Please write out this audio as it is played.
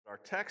Our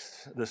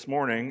text this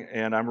morning,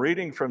 and I'm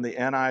reading from the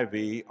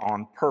NIV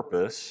on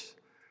purpose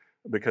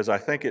because I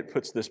think it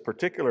puts this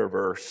particular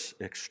verse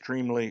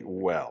extremely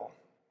well.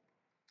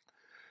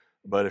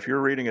 But if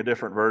you're reading a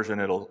different version,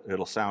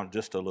 it'll sound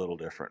just a little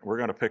different. We're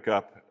going to pick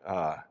up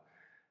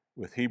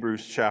with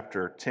Hebrews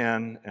chapter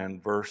 10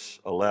 and verse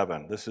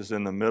 11. This is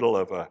in the middle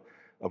of a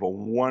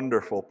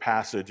wonderful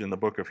passage in the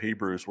book of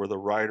Hebrews where the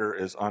writer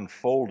is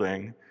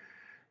unfolding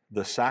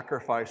the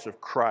sacrifice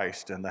of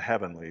Christ in the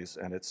heavenlies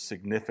and its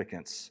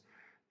significance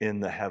in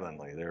the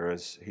heavenly. There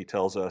is, he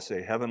tells us, a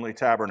heavenly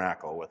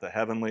tabernacle with a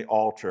heavenly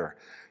altar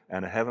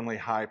and a heavenly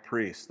high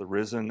priest, the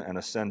risen and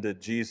ascended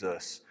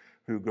Jesus,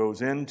 who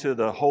goes into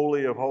the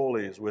Holy of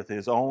Holies with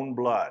his own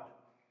blood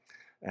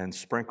and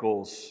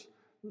sprinkles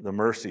the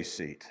mercy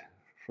seat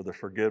for the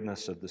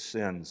forgiveness of the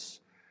sins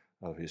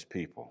of his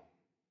people.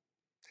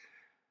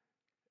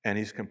 And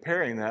he's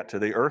comparing that to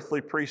the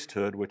earthly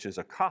priesthood, which is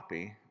a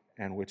copy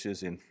and which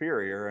is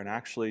inferior and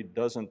actually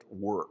doesn't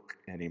work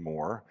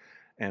anymore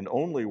and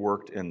only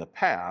worked in the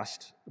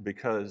past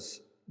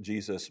because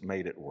Jesus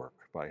made it work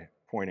by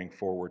pointing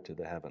forward to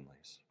the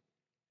heavenlies.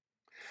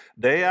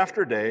 Day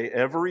after day,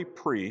 every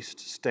priest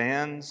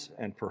stands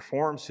and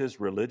performs his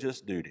religious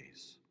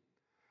duties.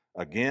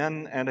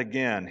 Again and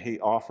again, he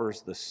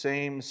offers the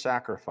same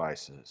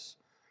sacrifices,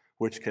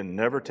 which can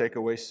never take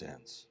away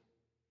sins.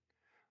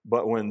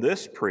 But when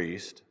this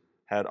priest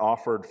had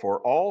offered for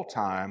all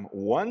time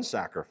one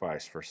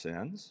sacrifice for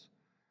sins,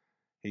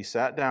 he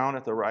sat down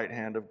at the right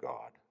hand of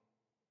God.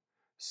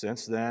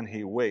 Since then,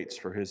 he waits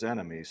for his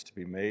enemies to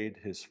be made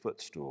his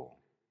footstool,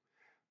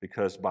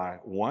 because by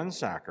one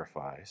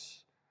sacrifice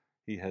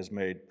he has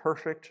made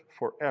perfect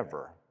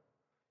forever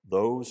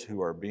those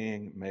who are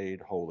being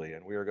made holy.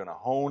 And we are going to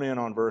hone in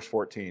on verse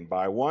 14.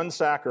 By one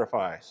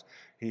sacrifice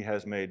he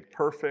has made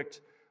perfect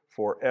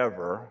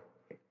forever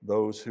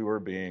those who are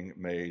being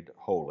made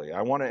holy.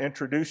 I want to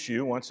introduce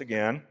you once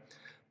again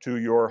to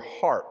your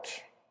heart.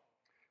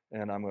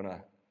 And I'm going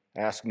to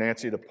ask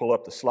Nancy to pull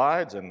up the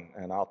slides, and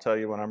I'll tell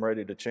you when I'm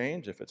ready to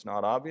change if it's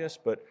not obvious.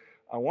 But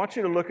I want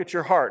you to look at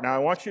your heart. Now, I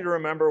want you to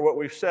remember what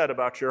we've said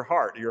about your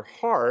heart. Your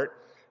heart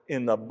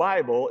in the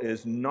Bible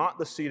is not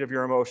the seat of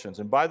your emotions.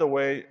 And by the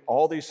way,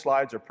 all these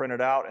slides are printed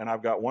out, and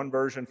I've got one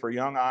version for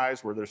young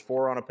eyes where there's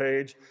 4 on a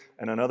page,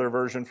 and another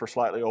version for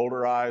slightly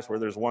older eyes where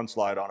there's 1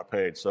 slide on a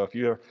page. So if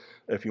you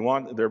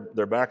want,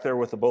 they're back there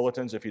with the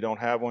bulletins. If you don't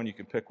have one, you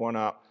can pick one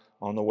up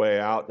on the way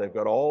out. They've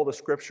got all the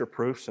scripture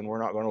proofs, and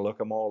we're not going to look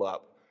them all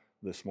up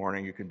this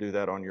morning. You can do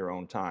that on your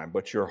own time.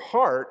 But your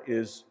heart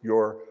is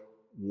your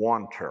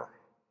wanter.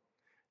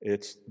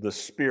 It's the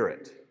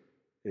spirit.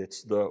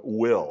 It's the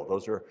will.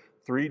 Those are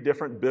 3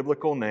 different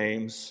biblical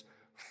names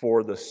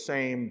for the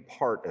same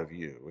part of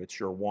you. It's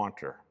your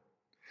wanter.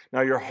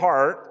 Now, your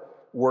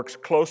heart works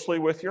closely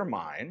with your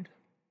mind,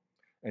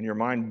 and your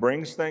mind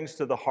brings things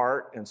to the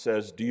heart and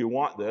says, do you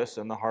want this?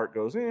 And the heart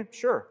goes,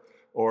 sure,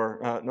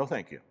 or no,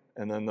 thank you.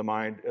 And then the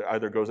mind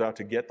either goes out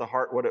to get the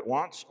heart what it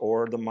wants,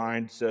 or the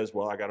mind says,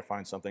 well, I got to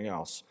find something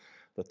else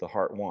that the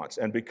heart wants.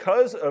 And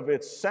because of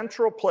its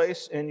central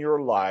place in your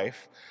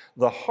life,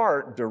 the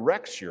heart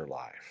directs your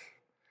life.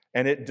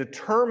 And it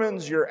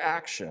determines your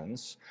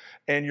actions,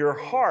 and your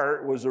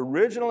heart was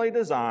originally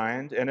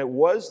designed, and it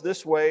was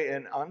this way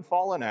in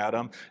unfallen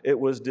Adam, it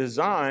was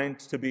designed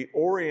to be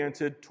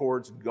oriented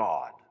towards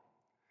God.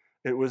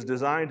 It was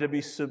designed to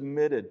be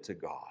submitted to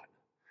God.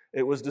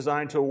 It was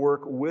designed to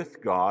work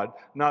with God,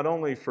 not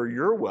only for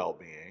your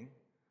well-being,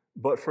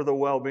 but for the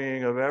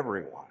well-being of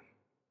everyone.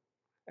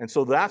 And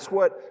so that's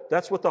what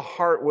the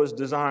heart was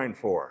designed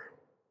for.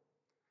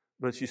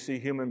 But you see,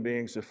 human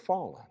beings have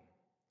fallen.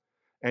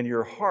 And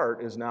your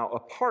heart is now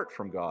apart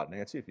from God.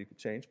 Nancy, if you could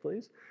change,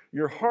 please.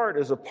 Your heart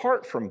is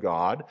apart from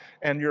God,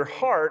 and your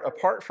heart,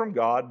 apart from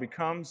God,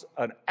 becomes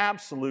an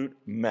absolute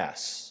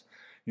mess.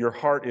 Your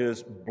heart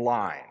is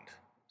blind,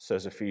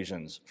 says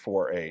Ephesians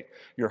 4:8.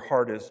 Your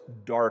heart is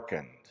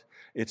darkened.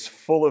 It's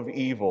full of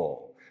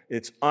evil.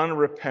 It's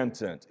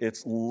unrepentant.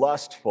 It's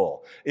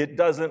lustful. It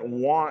doesn't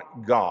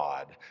want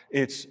God.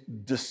 It's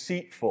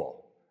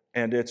deceitful,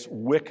 and it's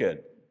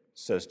wicked,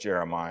 says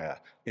Jeremiah.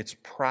 It's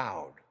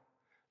proud.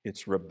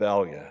 It's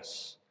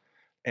rebellious.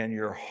 And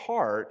your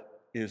heart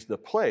is the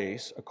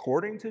place,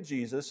 according to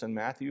Jesus in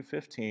Matthew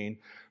 15,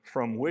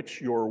 from which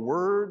your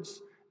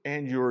words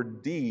and your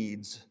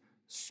deeds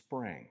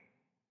spring.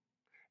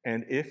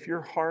 And if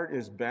your heart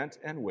is bent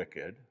and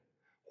wicked,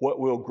 what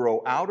will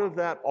grow out of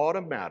that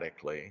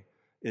automatically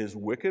is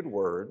wicked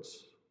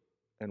words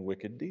and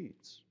wicked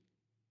deeds.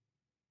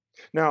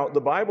 Now, the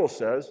Bible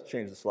says,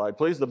 change the slide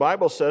please, the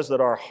Bible says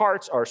that our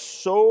hearts are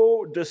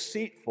so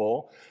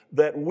deceitful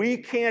that we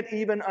can't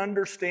even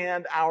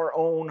understand our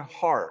own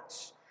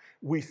hearts.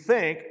 We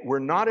think we're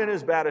not in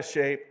as bad a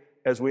shape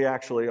as we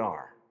actually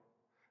are.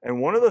 And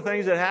one of the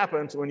things that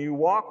happens when you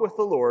walk with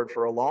the Lord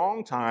for a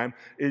long time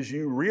is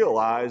you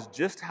realize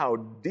just how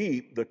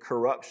deep the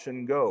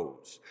corruption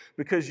goes.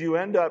 Because you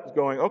end up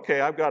going, okay,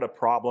 I've got a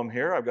problem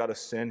here. I've got a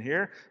sin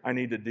here. I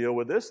need to deal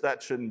with this.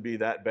 That shouldn't be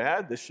that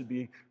bad. This should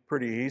be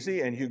pretty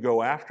easy. And you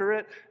go after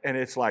it, and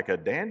it's like a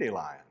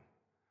dandelion.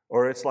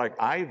 Or it's like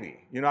ivy.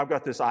 I've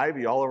got this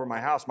ivy all over my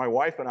house. My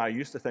wife and I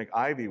used to think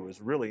ivy was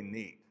really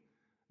neat.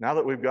 Now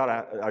that we've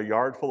got a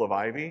yard full of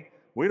ivy,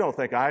 we don't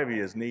think ivy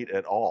is neat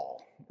at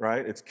all,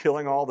 right? It's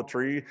killing all the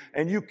trees,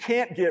 and you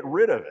can't get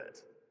rid of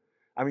it.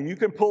 I mean, you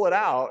can pull it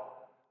out,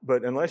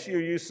 but unless you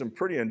use some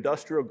pretty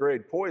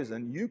industrial-grade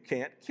poison, you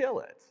can't kill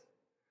it.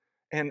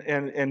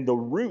 And the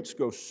roots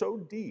go so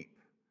deep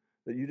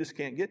that you just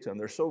can't get to them.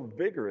 They're so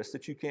vigorous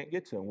that you can't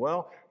get to them.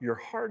 Well, your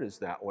heart is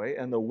that way,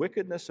 and the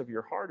wickedness of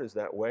your heart is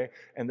that way,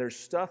 and there's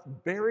stuff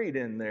buried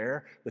in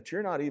there that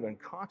you're not even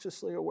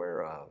consciously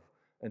aware of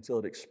until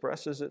it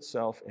expresses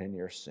itself in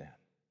your sin.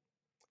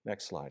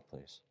 Next slide,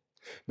 please.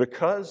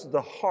 Because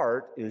the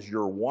heart is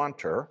your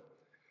wanter,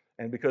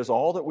 and because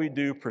all that we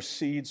do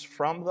proceeds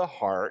from the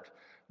heart,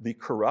 the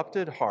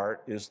corrupted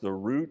heart is the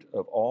root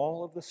of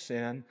all of the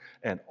sin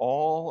and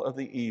all of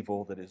the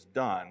evil that is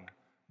done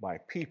by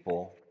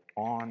people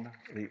on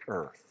the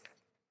earth.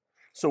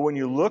 So when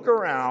you look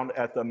around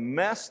at the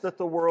mess that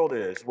the world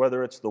is,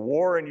 whether it's the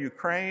war in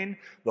Ukraine,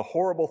 the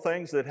horrible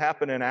things that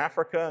happen in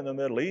Africa and the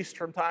Middle East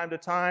from time to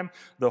time,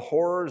 the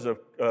horrors of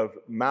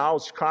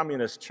Mao's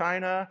communist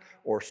China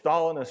or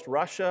Stalinist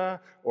Russia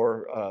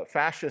or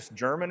fascist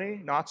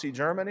Germany, Nazi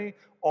Germany,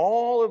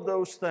 all of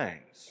those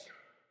things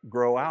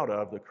grow out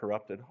of the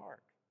corrupted heart.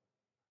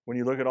 When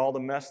you look at all the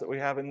mess that we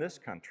have in this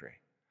country,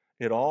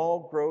 it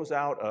all grows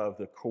out of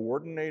the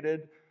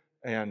coordinated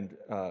and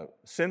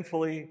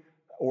sinfully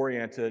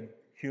oriented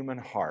human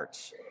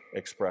hearts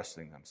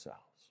expressing themselves.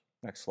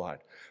 Next slide.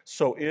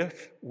 So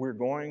if we're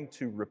going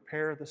to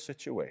repair the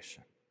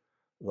situation,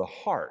 the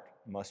heart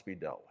must be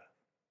dealt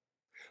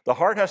with. The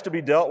heart has to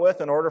be dealt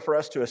with in order for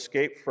us to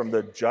escape from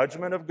the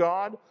judgment of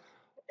God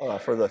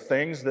for the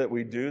things that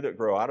we do that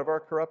grow out of our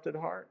corrupted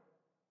heart.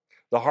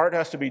 The heart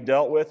has to be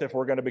dealt with if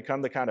we're going to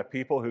become the kind of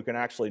people who can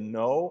actually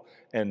know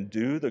and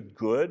do the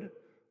good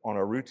on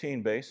a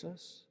routine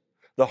basis.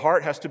 The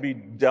heart has to be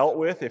dealt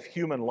with if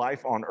human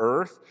life on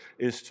earth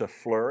is to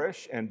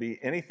flourish and be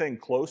anything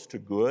close to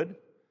good.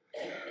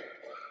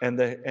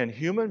 And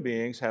human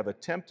beings have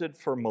attempted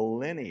for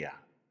millennia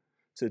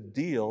to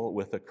deal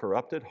with the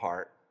corrupted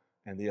heart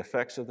and the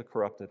effects of the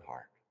corrupted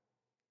heart.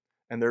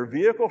 And their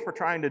vehicle for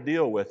trying to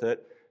deal with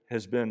it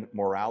has been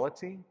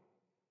morality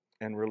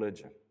and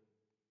religion.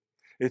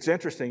 It's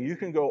interesting, you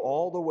can go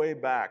all the way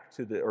back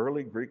to the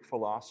early Greek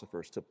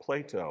philosophers, to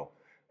Plato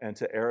and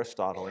to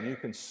Aristotle, and you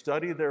can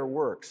study their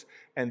works,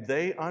 and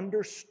they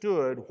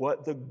understood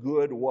what the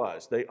good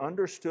was. They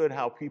understood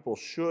how people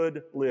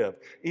should live.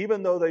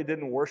 Even though they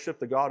didn't worship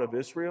the God of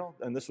Israel,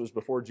 and this was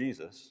before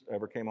Jesus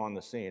ever came on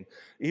the scene,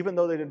 even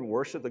though they didn't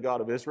worship the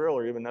God of Israel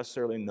or even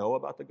necessarily know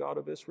about the God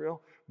of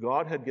Israel,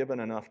 God had given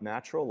enough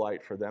natural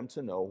light for them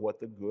to know what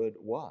the good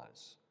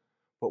was.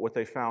 But what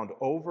they found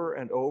over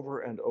and over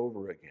and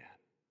over again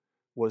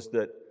was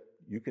that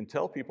you can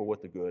tell people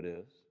what the good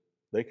is.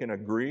 They can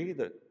agree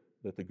that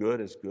the good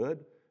is good.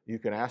 You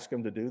can ask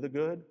them to do the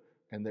good,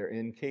 and they're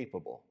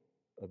incapable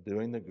of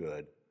doing the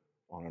good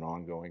on an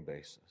ongoing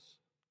basis.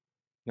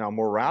 Now,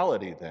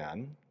 morality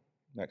then,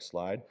 next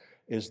slide,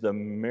 is the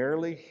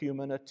merely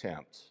human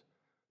attempt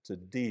to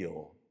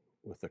deal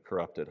with the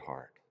corrupted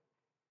heart.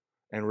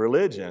 And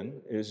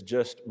religion is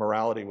just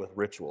morality with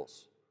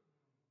rituals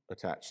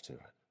attached to it.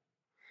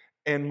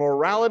 And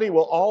morality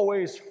will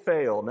always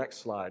fail, next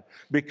slide,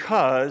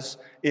 because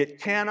it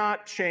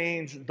cannot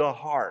change the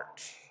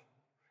heart.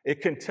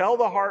 It can tell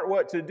the heart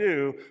what to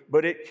do,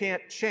 but it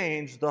can't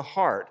change the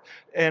heart.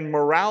 And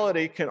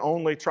morality can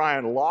only try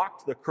and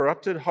lock the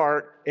corrupted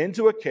heart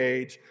into a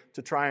cage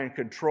to try and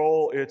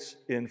control its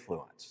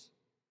influence.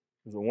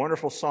 There's a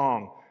wonderful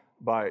song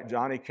by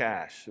Johnny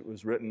Cash. It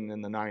was written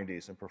in the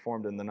 90s and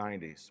performed in the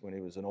 90s when he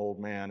was an old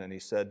man, and he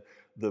said,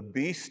 "The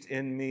beast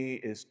in me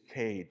is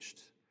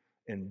caged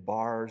in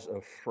bars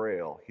of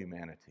frail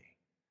humanity."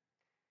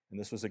 And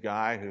this was a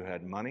guy who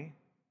had money.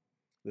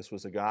 This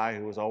was a guy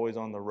who was always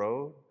on the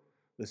road.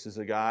 This is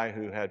a guy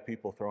who had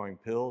people throwing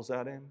pills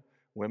at him,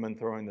 women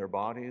throwing their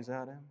bodies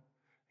at him.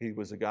 He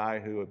was a guy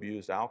who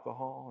abused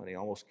alcohol, and he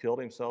almost killed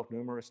himself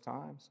numerous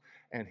times.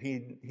 And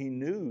he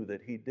knew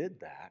that he did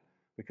that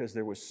because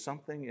there was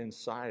something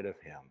inside of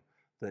him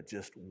that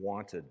just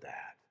wanted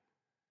that.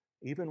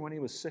 Even when he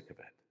was sick of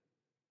it,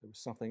 there was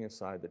something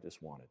inside that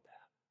just wanted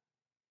that.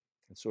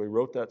 And so he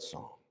wrote that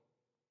song.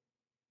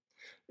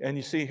 And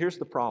you see, here's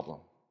the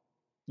problem.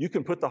 You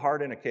can put the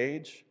heart in a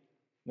cage,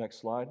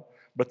 next slide,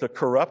 but the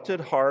corrupted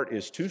heart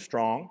is too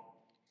strong,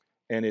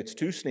 and it's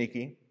too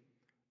sneaky,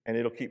 and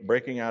it'll keep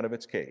breaking out of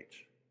its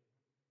cage.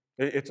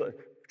 It's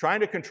trying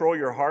to control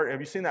your heart. Have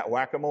you seen that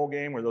whack-a-mole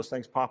game where those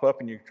things pop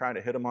up and you're trying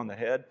to hit them on the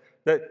head?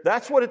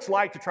 That's what it's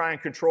like to try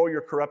and control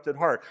your corrupted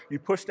heart. You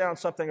push down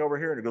something over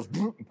here, and it goes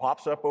and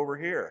pops up over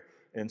here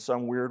in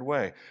some weird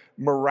way.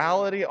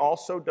 Morality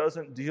also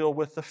doesn't deal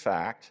with the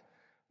fact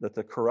that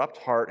the corrupt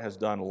heart has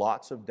done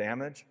lots of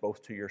damage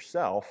both to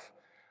yourself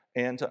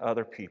and to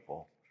other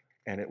people,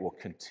 and it will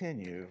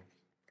continue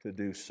to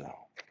do so.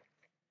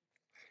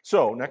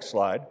 So, next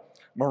slide.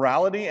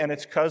 Morality and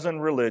its cousin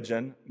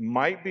religion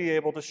might be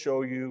able to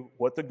show you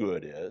what the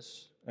good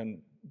is,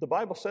 and the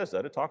Bible says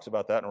that. It talks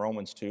about that in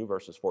Romans 2,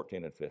 verses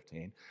 14 and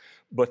 15.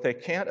 But they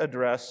can't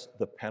address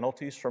the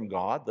penalties from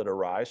God that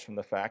arise from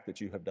the fact that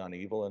you have done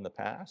evil in the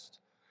past,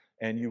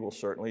 and you will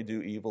certainly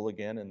do evil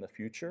again in the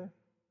future.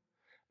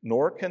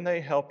 Nor can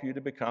they help you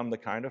to become the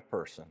kind of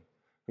person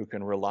who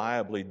can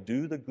reliably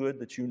do the good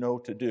that you know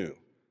to do,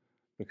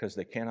 because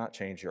they cannot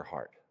change your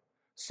heart.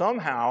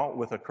 Somehow,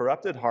 with a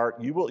corrupted heart,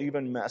 you will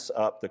even mess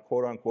up the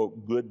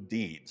quote-unquote good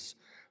deeds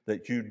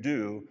that you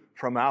do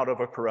from out of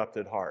a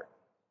corrupted heart.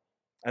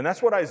 And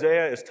that's what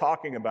Isaiah is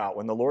talking about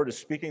when the Lord is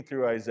speaking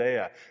through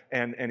Isaiah.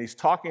 And he's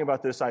talking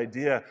about this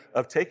idea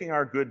of taking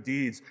our good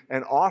deeds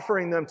and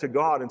offering them to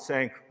God and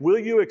saying, will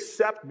you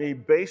accept me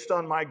based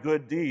on my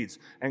good deeds?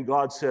 And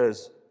God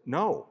says,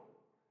 no,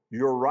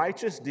 your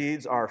righteous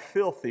deeds are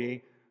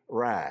filthy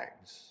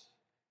rags.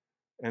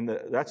 And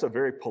that's a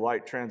very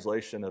polite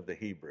translation of the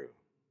Hebrew.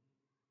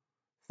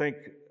 Think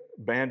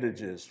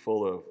bandages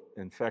full of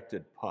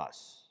infected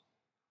pus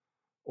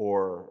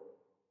or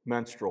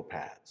menstrual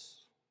pads.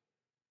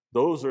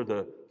 Those are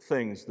the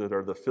things that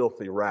are the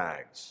filthy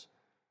rags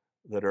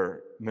that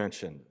are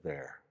mentioned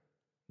there.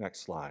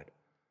 Next slide.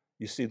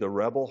 You see, the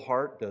rebel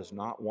heart does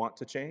not want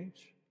to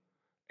change,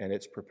 and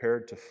it's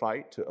prepared to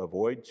fight to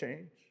avoid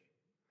change.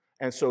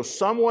 And so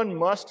someone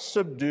must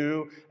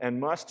subdue and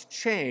must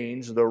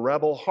change the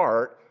rebel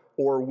heart,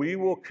 or we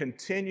will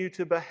continue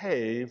to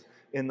behave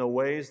in the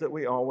ways that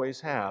we always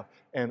have.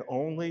 And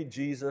only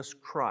Jesus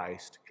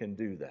Christ can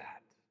do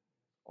that.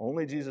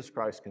 Only Jesus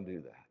Christ can do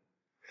that.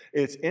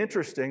 It's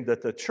interesting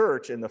that the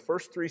church in the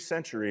first 3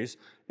 centuries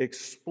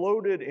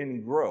exploded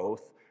in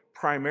growth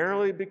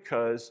primarily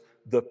because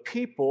the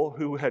people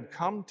who had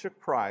come to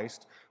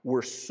Christ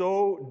were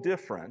so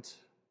different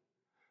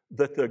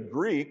that the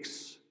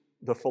Greeks,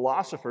 the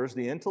philosophers,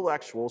 the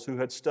intellectuals who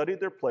had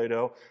studied their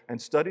Plato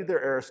and studied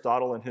their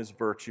Aristotle and his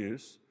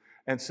virtues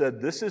and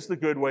said, this is the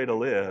good way to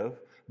live,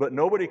 but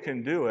nobody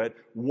can do it.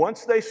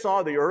 Once they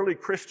saw the early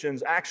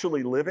Christians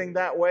actually living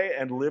that way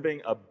and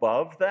living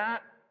above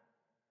that,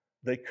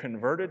 they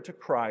converted to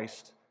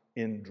Christ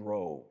in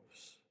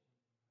droves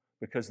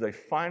because they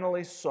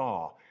finally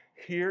saw,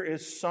 here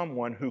is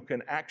someone who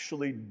can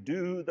actually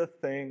do the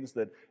things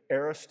that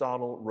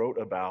Aristotle wrote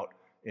about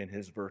in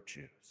his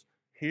virtues.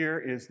 Here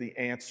is the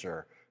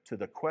answer to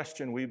the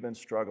question we've been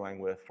struggling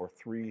with for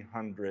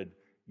 300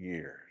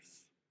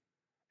 years.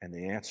 And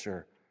the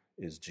answer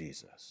is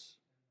Jesus.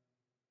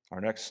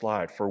 Our next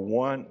slide.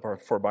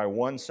 For by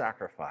one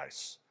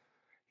sacrifice,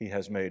 he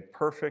has made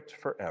perfect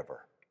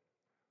forever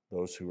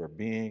those who are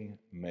being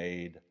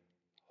made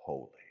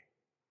holy.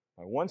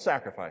 By one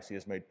sacrifice, he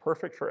has made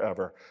perfect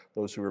forever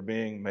those who are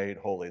being made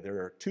holy. There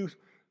are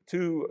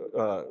two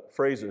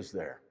phrases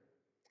there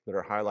that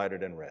are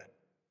highlighted in red.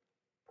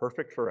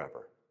 Perfect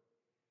forever,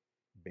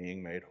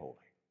 being made holy.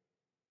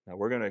 Now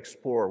we're going to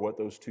explore what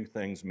those two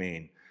things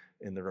mean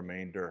in the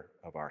remainder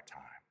of our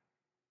time.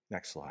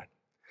 Next slide.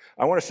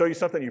 I want to show you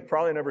something you've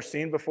probably never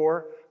seen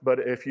before, but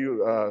if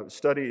you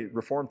study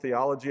Reformed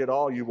theology at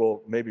all, you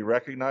will maybe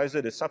recognize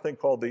it. It's something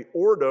called the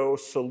Ordo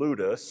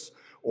Salutis,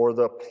 or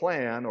the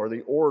plan or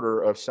the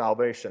order of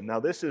salvation. Now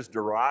this is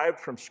derived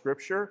from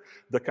Scripture.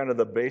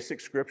 The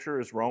basic Scripture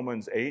is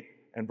Romans 8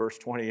 and verse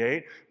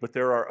 28, but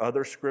there are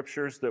other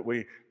scriptures that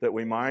we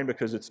mine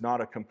because it's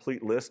not a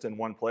complete list in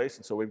one place,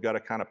 and so we've got to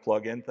kind of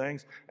plug in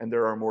things, and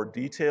there are more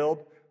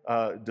detailed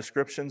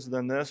descriptions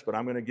than this, but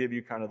I'm going to give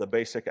you kind of the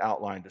basic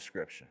outline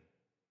description.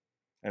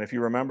 And if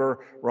you remember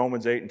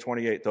Romans 8 and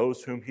 28,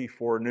 those whom he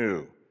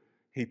foreknew,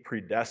 he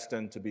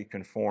predestined to be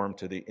conformed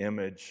to the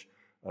image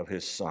of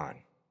his Son.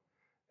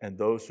 And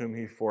those whom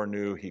he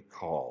foreknew, he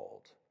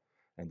called.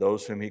 And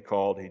those whom he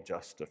called, he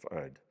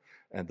justified.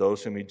 And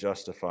those whom he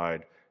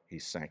justified, he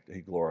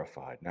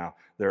glorified. Now,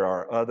 there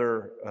are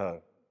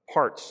other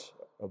parts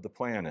of the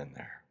plan in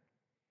there.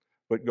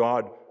 But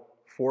God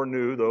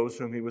foreknew those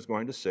whom he was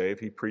going to save.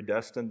 He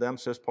predestined them,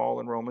 says Paul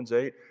in Romans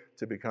 8,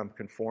 to become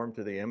conformed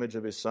to the image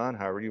of his Son,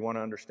 however you want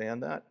to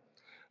understand that.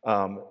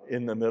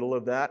 In the middle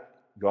of that,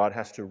 God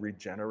has to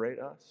regenerate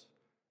us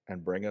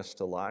and bring us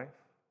to life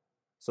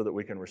so that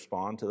we can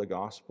respond to the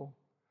gospel.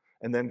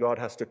 And then God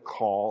has to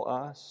call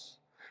us.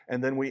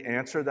 And then we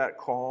answer that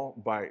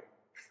call by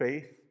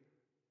faith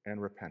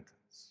and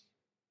repentance.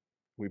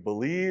 We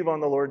believe on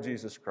the Lord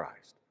Jesus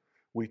Christ.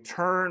 We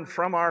turn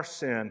from our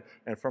sin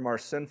and from our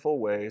sinful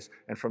ways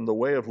and from the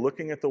way of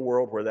looking at the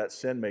world where that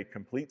sin made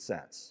complete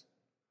sense.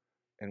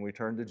 And we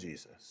turn to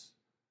Jesus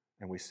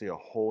and we see a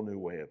whole new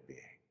way of being.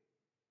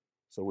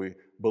 So we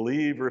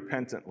believe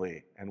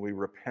repentantly and we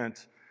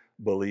repent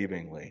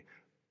believingly.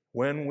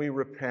 When we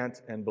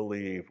repent and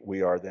believe,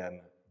 we are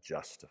then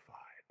justified.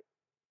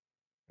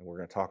 And we're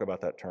going to talk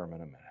about that term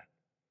in a minute.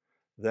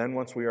 Then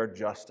once we are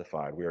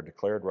justified, we are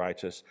declared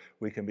righteous,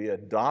 we can be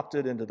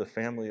adopted into the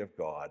family of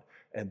God,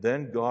 and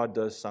then God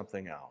does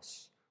something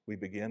else. We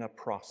begin a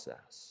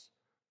process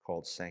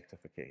called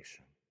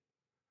sanctification.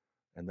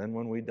 And then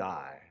when we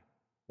die,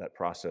 that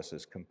process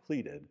is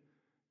completed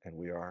and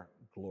we are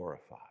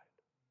glorified.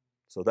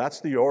 So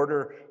that's the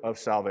order of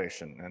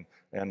salvation.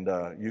 And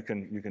you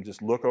can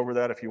just look over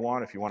that if you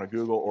want. If you want to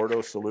Google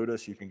Ordo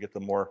Salutis, you can get the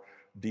more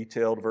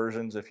detailed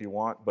versions if you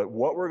want. But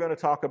what we're going to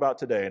talk about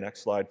today,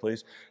 next slide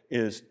please,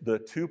 is the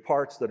two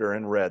parts that are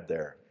in red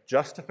there.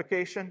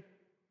 Justification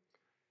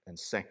and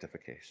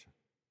sanctification.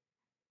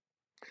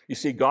 You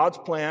see, God's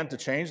plan to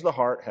change the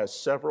heart has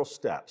several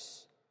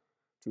steps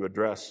to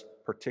address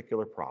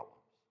particular problems.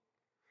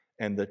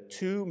 And the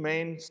two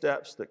main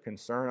steps that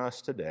concern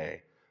us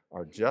today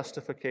are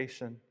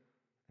justification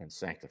and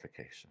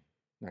sanctification.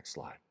 Next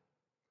slide.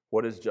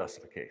 What is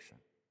justification?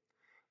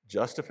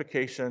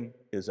 Justification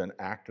is an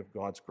act of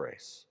God's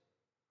grace,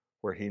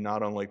 where he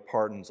not only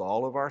pardons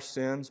all of our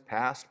sins,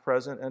 past,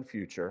 present, and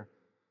future,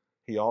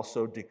 he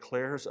also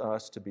declares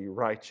us to be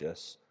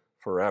righteous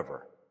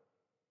forever.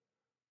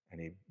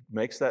 And he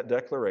makes that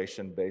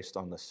declaration based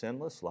on the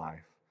sinless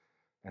life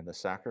and the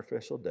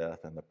sacrificial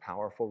death and the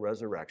powerful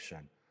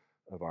resurrection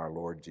of our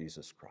Lord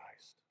Jesus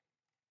Christ.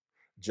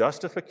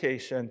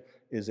 Justification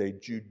is a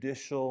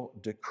judicial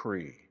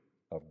decree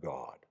of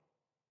God.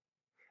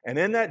 And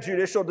in that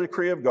judicial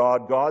decree of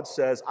God, God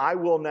says, I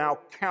will now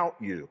count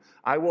you.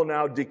 I will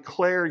now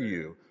declare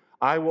you.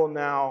 I will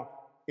now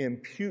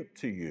impute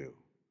to you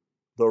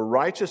the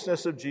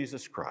righteousness of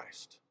Jesus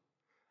Christ.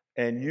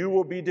 And you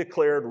will be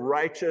declared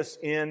righteous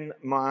in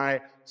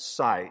my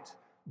sight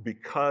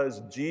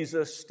because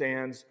Jesus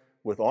stands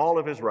with all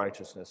of his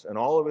righteousness and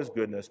all of his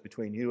goodness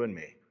between you and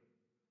me.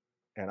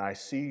 And I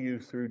see you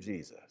through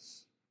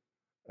Jesus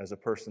as a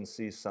person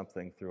sees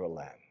something through a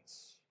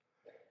lens.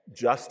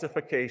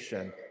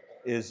 Justification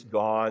is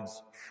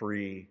God's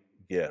free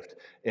gift,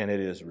 and it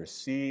is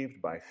received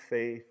by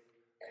faith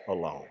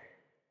alone.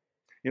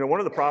 You know, one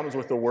of the problems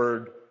with the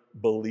word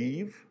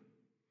believe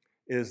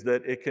is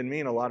that it can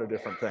mean a lot of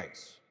different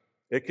things.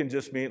 It can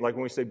just mean, like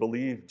when we say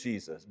believe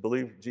Jesus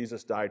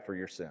died for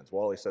your sins.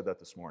 Wally said that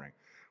this morning.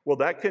 Well,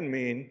 that can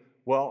mean,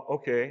 well,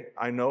 okay,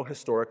 I know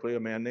historically a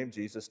man named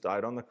Jesus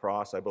died on the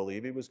cross. I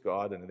believe he was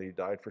God and that he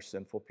died for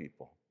sinful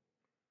people.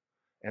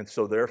 And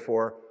so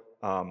therefore,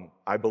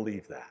 I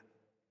believe that.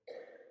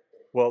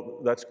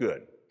 Well, that's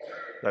good.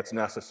 That's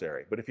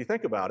necessary. But if you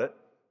think about it,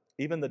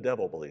 even the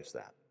devil believes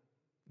that.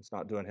 It's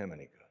not doing him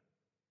any good.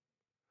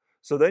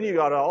 So then you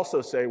got to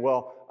also say,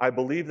 well, I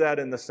believe that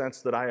in the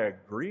sense that I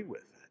agree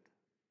with it.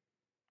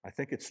 I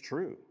think it's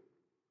true.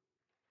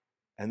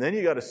 And then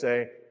you got to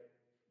say,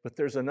 but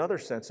there's another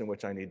sense in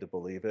which I need to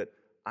believe it.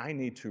 I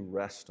need to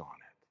rest on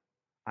it.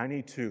 I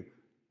need to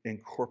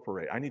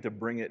incorporate. I need to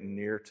bring it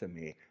near to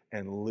me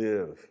and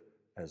live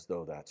as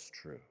though that's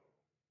true.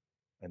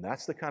 And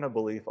that's the kind of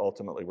belief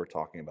ultimately we're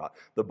talking about.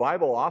 The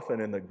Bible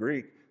often in the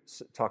Greek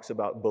talks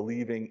about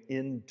believing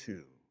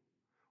into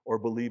or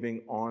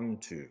believing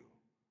onto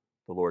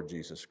the Lord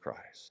Jesus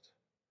Christ.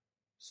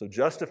 So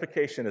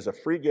justification is a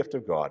free gift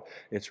of God.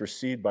 It's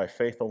received by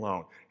faith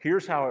alone.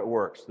 Here's how it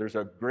works. There's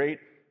a great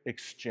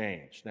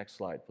exchange. Next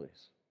slide,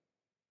 please.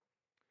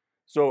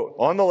 So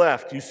on the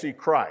left, you see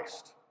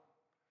Christ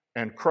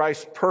and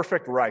Christ's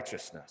perfect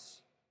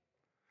righteousness.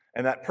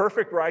 And that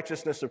perfect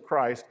righteousness of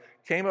Christ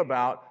came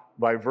about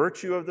by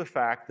virtue of the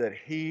fact that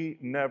he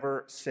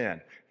never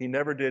sinned. He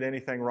never did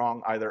anything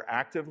wrong, either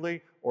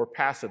actively or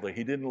passively.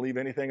 He didn't leave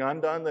anything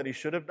undone that he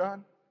should have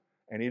done,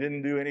 and he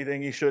didn't do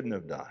anything he shouldn't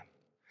have done.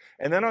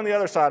 And then on the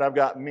other side, I've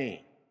got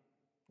me,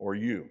 or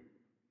you,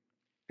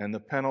 and the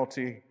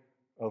penalty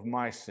of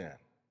my sin,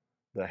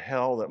 the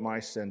hell that my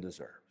sin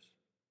deserves.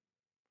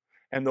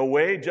 And the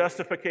way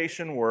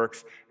justification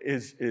works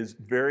is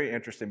very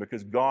interesting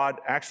because God,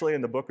 actually in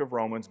the book of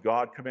Romans,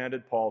 God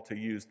commanded Paul to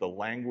use the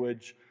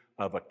language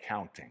of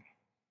accounting.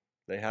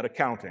 They had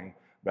accounting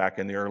back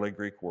in the early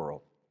Greek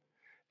world.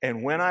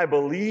 And when I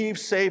believe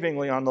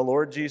savingly on the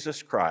Lord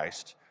Jesus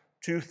Christ,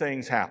 two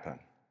things happen.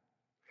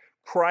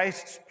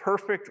 Christ's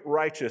perfect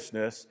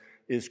righteousness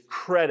is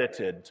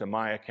credited to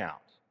my account.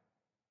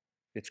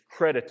 It's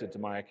credited to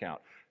my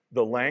account.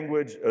 The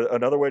language,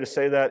 another way to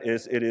say that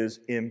is it is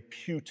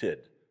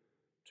imputed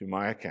to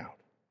my account.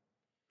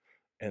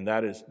 And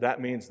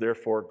that means,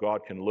 therefore,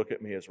 God can look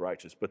at me as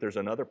righteous. But there's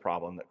another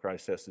problem that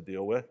Christ has to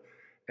deal with,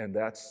 and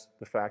that's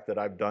the fact that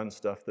I've done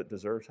stuff that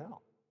deserves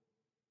hell.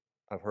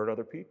 I've hurt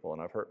other people,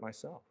 and I've hurt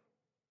myself.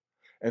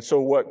 And so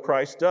what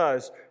Christ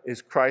does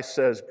is Christ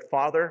says,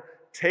 Father,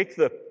 take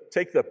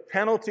the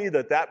penalty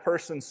that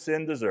person's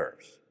sin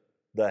deserves,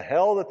 the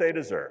hell that they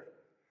deserve,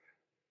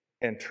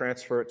 and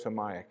transfer it to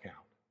my account.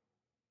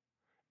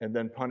 And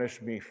then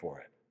punish me for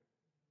it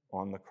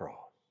on the cross.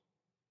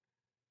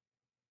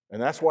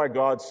 And that's why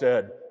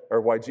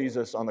why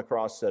Jesus on the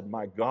cross said,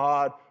 my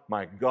God,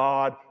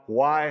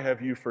 why have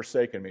you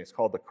forsaken me? It's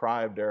called the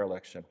cry of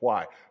dereliction.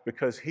 Why?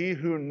 Because he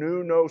who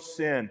knew no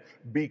sin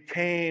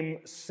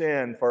became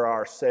sin for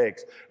our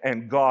sakes,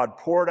 and God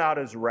poured out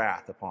his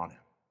wrath upon him.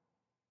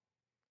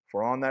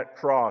 For on that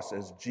cross,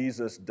 as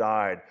Jesus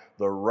died,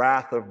 the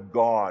wrath of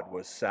God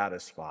was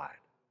satisfied.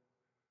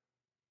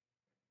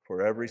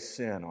 For every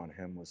sin on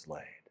him was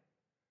laid.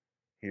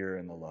 Here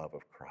in the love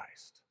of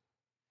Christ,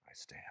 I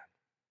stand.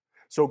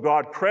 So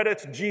God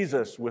credits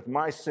Jesus with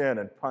my sin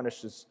and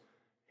punishes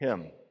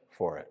him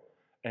for it.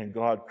 And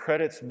God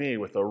credits me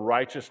with the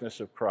righteousness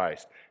of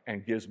Christ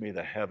and gives me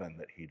the heaven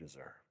that he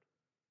deserved.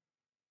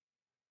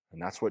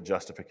 And that's what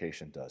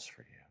justification does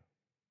for you.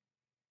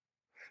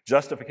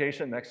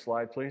 Justification, next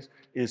slide please,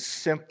 is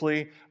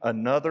simply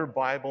another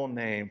Bible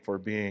name for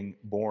being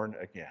born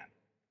again.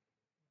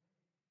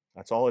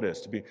 That's all it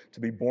is. To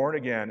be born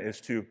again is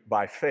to,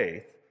 by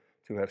faith,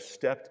 to have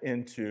stepped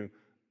into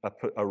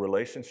a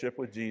relationship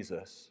with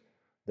Jesus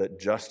that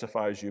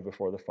justifies you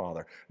before the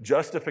Father.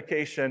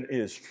 Justification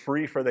is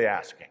free for the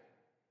asking.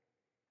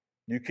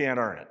 You can't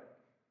earn it.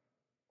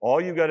 All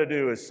you got to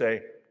do is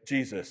say,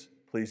 Jesus,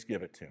 please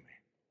give it to me.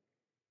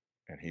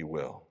 And he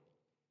will.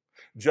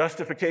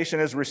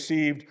 Justification is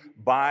received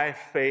by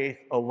faith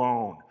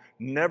alone,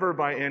 never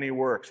by any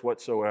works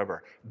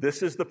whatsoever.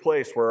 This is the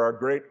place where our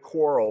great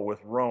quarrel with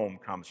Rome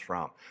comes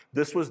from.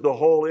 This was the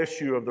whole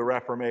issue of the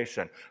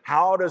Reformation.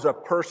 How does a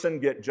person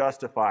get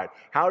justified?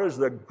 How does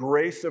the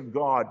grace of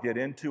God get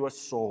into a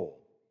soul?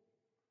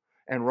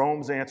 And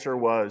Rome's answer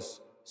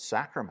was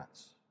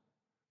sacraments.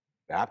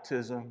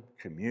 Baptism,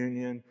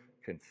 communion,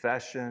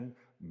 confession,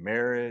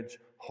 marriage,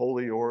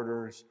 holy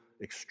orders,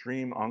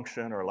 extreme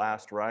unction or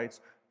last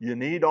rites. You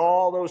need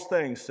all those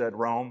things, said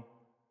Rome,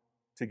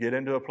 to get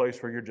into a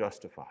place where you're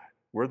justified.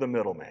 We're the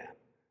middleman,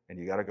 and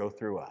you got to go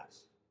through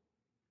us.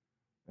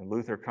 And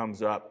Luther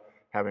comes up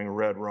having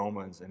read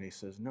Romans, and he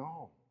says,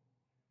 no,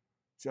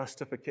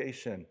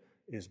 justification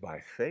is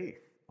by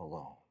faith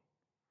alone,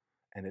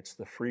 and it's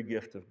the free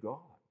gift of God.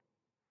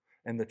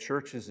 And the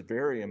church is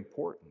very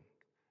important,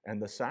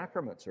 and the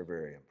sacraments are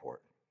very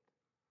important.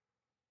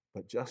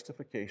 But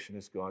justification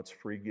is God's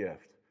free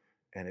gift,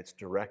 and it's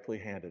directly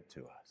handed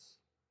to us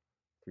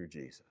through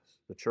Jesus.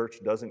 The church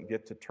doesn't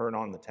get to turn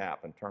on the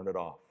tap and turn it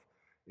off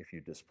if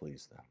you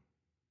displease them.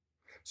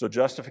 So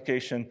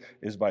justification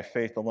is by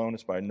faith alone.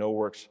 It's by no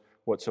works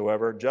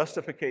whatsoever.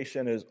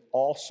 Justification is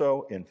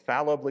also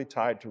infallibly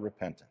tied to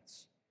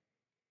repentance.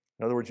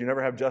 In other words, you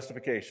never have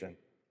justification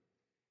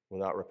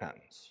without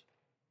repentance.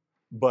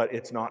 But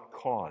it's not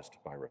caused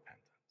by repentance.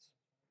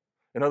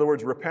 In other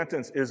words,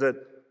 repentance isn't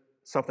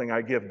something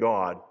I give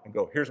God and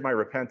go, here's my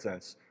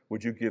repentance.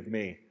 Would you give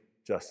me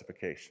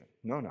justification?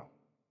 No.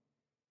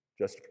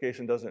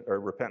 Justification doesn't, or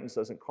repentance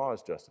doesn't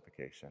cause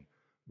justification,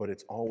 but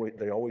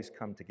they always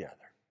come together.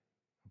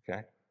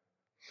 Okay?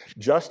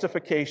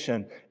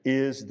 Justification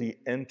is the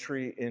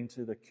entry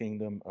into the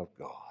kingdom of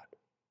God.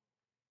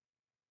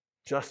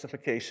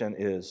 Justification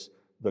is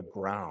the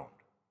ground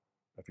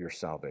of your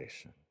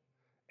salvation.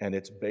 And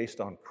it's based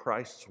on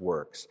Christ's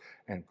works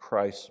and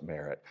Christ's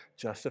merit.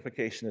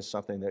 Justification is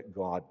something that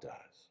God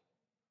does.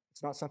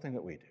 It's not something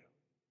that we do.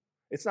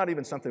 It's not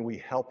even something we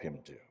help him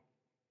do.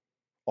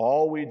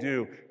 All we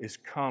do is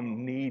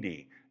come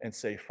needy and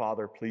say,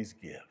 Father, please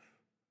give.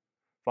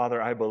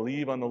 Father, I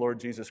believe on the Lord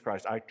Jesus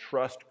Christ. I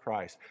trust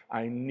Christ.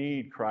 I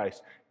need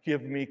Christ.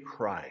 Give me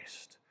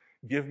Christ.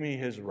 Give me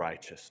his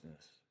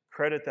righteousness.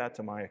 Credit that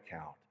to my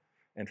account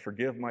and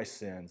forgive my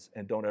sins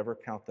and don't ever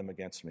count them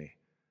against me,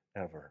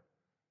 ever.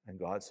 And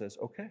God says,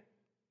 okay,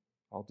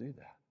 I'll do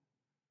that.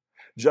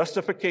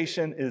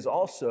 Justification is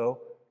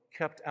also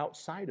kept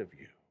outside of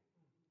you.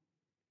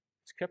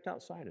 It's kept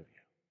outside of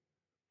you.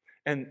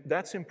 And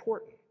that's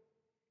important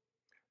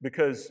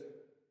because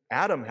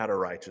Adam had a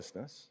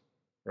righteousness,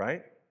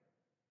 right?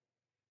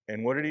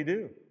 And what did he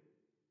do?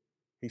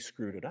 He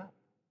screwed it up.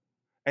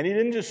 And he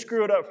didn't just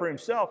screw it up for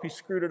himself, he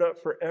screwed it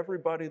up for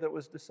everybody that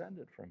was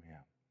descended from him.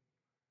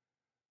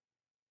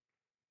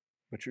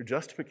 But your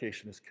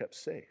justification is kept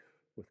safe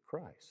with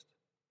Christ,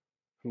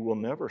 who will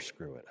never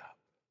screw it up.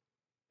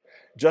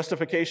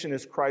 Justification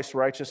is Christ's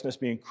righteousness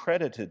being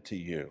credited to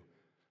you,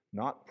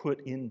 not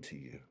put into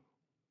you.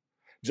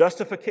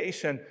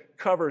 Justification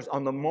covers,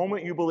 on the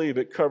moment you believe,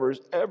 it covers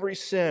every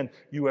sin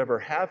you ever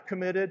have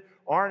committed,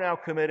 are now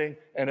committing,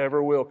 and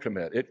ever will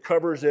commit. It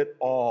covers it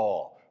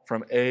all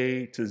from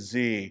A to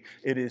Z.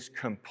 It is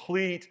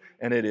complete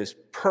and it is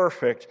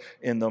perfect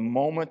in the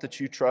moment that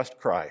you trust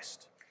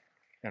Christ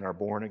and are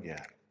born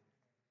again.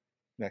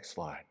 Next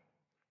slide.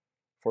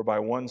 For by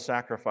one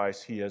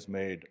sacrifice he has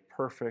made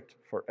perfect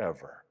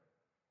forever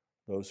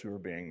those who are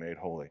being made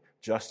holy.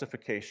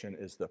 Justification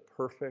is the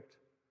perfect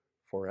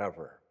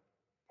forever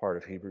part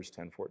of Hebrews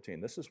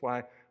 10:14. This is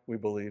why we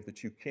believe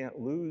that you can't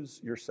lose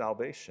your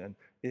salvation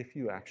if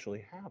you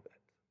actually have it.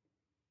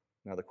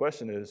 Now the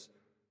question is,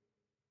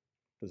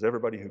 does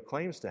everybody who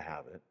claims to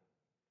have it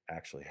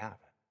actually have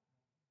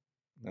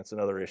it? That's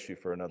another issue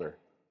for another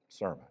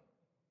sermon.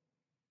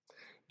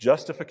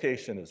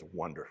 Justification is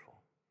wonderful.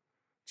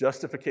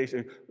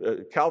 Justification,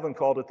 Calvin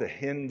called it the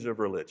hinge of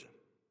religion.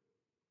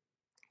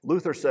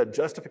 Luther said,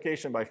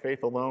 justification by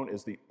faith alone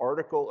is the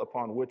article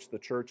upon which the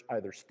church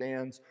either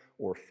stands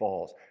or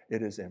falls.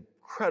 It is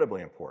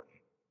incredibly important.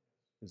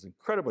 It is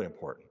incredibly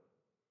important.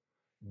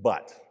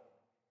 But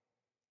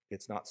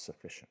it's not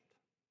sufficient.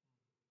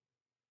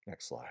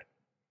 Next slide.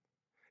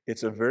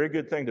 It's a very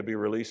good thing to be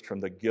released from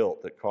the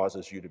guilt that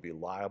causes you to be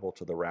liable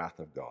to the wrath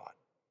of God.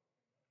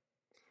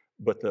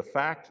 But the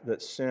fact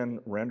that sin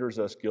renders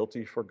us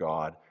guilty for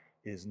God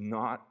is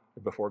not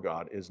before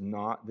God is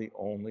not the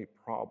only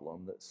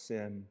problem that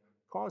sin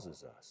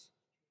causes us,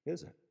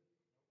 is it?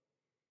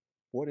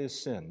 What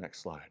is sin?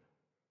 Next slide.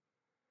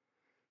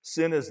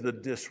 Sin is the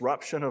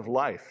disruption of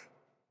life,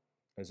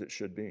 as it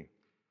should be.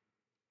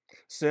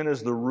 Sin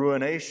is the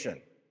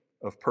ruination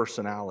of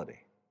personality.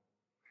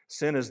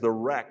 Sin is the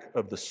wreck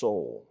of the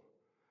soul.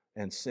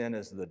 And sin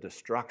is the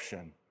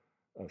destruction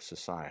of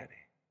society.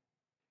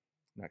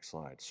 Next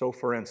slide. So,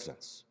 for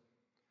instance,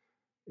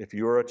 if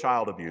you are a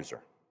child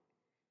abuser,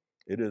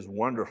 it is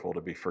wonderful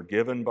to be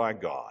forgiven by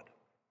God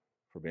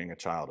for being a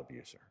child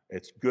abuser.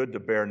 It's good to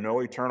bear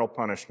no eternal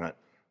punishment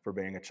for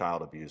being a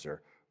child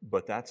abuser,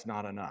 but that's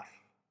not enough,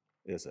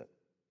 is it?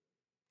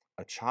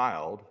 A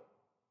child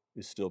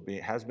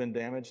has been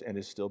damaged and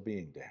is still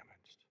being damaged.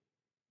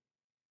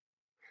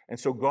 And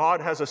so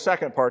God has a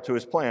second part to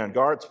his plan.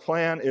 God's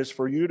plan is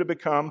for you to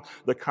become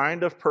the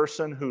kind of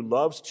person who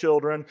loves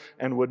children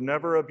and would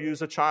never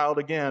abuse a child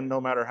again, no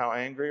matter how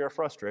angry or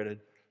frustrated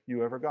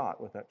you ever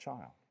got with that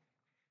child.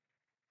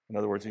 In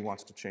other words, he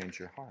wants to change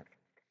your heart.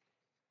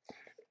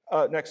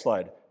 Next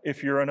slide.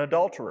 If you're an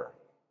adulterer,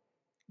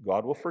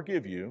 God will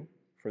forgive you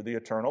for the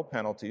eternal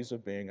penalties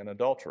of being an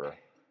adulterer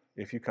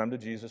if you come to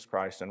Jesus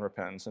Christ in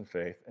repentance and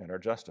faith and are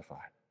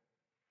justified.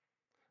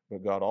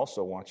 But God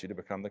also wants you to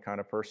become the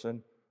kind of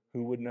person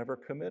who would never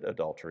commit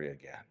adultery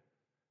again,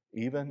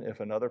 even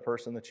if another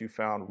person that you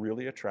found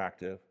really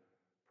attractive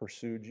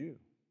pursued you.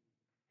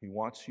 He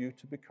wants you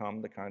to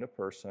become the kind of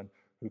person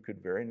who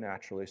could very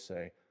naturally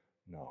say,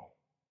 no,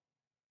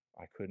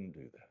 I couldn't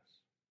do this.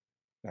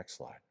 Next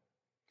slide.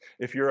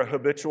 If you're a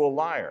habitual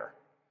liar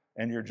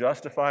and you're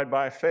justified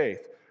by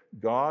faith,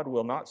 God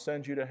will not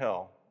send you to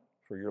hell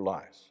for your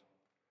lies.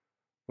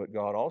 But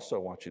God also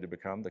wants you to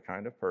become the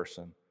kind of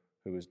person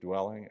who is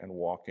dwelling and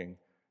walking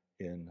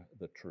in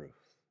the truth.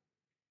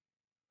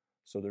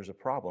 So there's a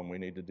problem we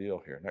need to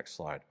deal here. Next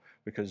slide.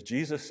 Because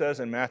Jesus says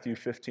in Matthew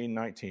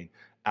 15:19,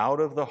 out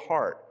of the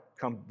heart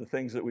come the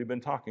things that we've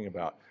been talking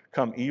about.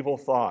 Come evil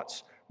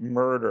thoughts,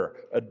 murder,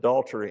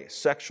 adultery,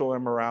 sexual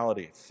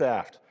immorality,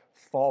 theft,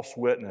 false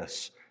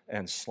witness,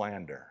 and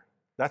slander.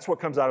 That's what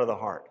comes out of the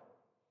heart.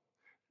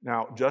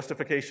 Now,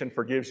 justification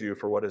forgives you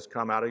for what has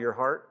come out of your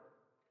heart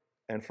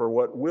and for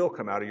what will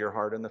come out of your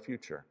heart in the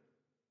future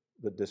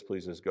that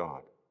displeases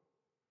God.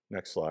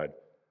 Next slide.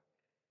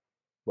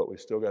 But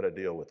we've still got to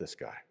deal with this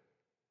guy.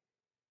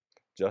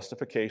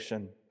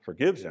 Justification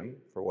forgives him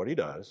for what he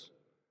does,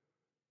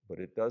 but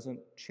it doesn't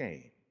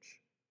change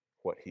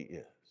what he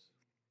is,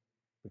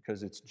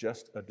 because it's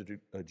just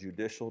a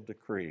judicial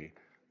decree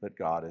that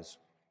God has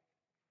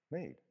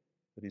made,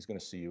 that he's going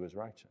to see you as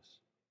righteous.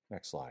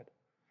 Next slide.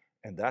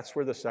 And that's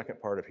where the second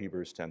part of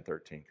Hebrews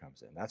 10:13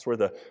 comes in. That's where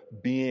the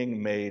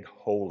being made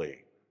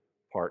holy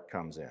part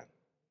comes in.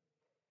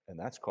 And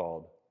that's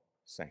called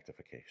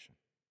sanctification.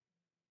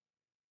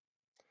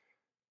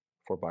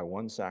 For by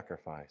one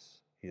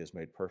sacrifice he is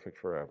made perfect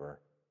forever.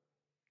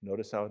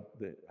 Notice how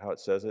it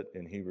says it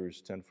in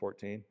Hebrews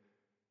 10:14.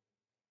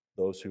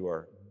 Those who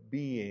are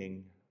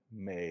being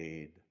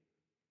made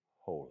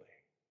holy.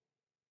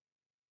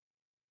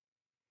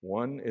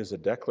 One is a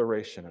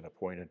declaration at a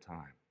point in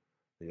time.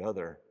 The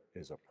other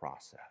is a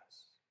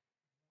process.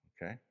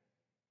 Okay?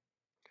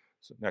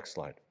 So next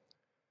slide.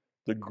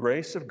 The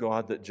grace of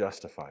God that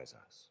justifies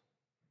us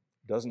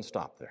doesn't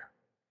stop there.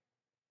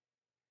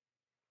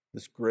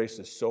 This grace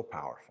is so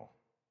powerful.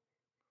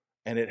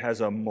 And it has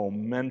a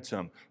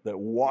momentum that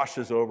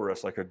washes over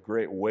us like a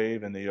great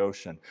wave in the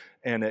ocean.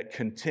 And it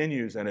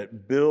continues and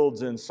it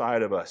builds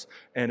inside of us.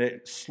 And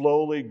it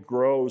slowly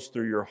grows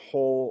through your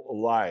whole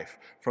life.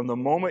 From the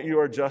moment you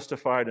are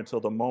justified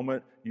until the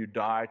moment you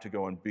die to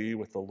go and be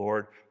with the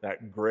Lord,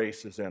 that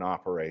grace is in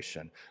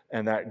operation.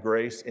 And that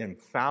grace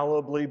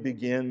infallibly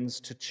begins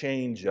to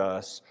change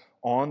us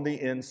on the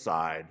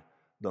inside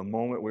the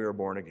moment we are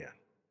born again.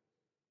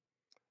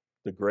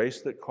 The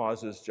grace that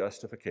causes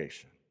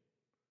justification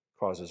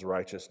causes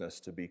righteousness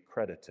to be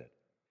credited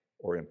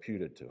or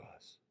imputed to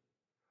us.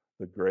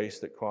 The grace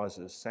that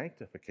causes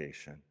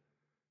sanctification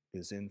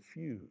is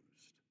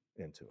infused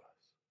into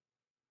us.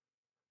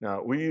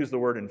 Now, we use the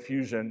word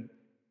infusion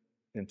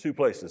in two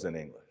places in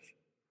English.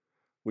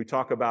 We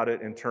talk about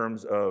it in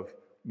terms of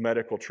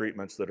medical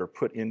treatments that are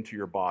put into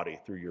your body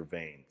through your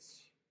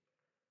veins,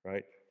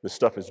 right? This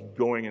stuff is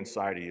going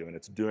inside of you and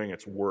it's doing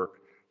its work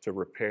to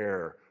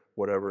repair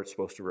whatever it's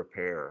supposed to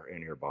repair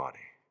in your body.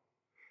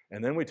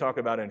 And then we talk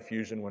about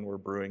infusion when we're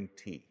brewing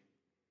tea.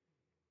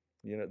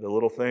 You know, the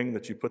little thing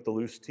that you put the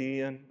loose tea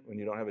in when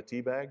you don't have a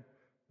tea bag,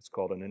 it's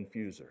called an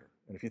infuser.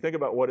 And if you think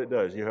about what it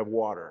does, you have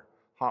water,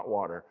 hot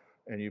water,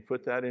 and you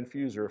put that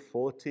infuser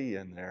full of tea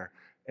in there,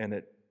 and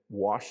it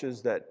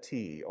washes that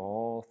tea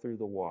all through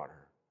the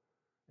water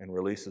and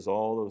releases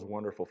all those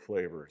wonderful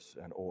flavors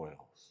and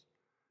oils.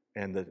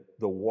 And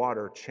the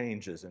water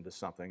changes into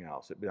something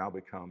else. It now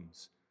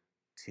becomes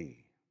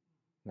tea.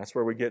 That's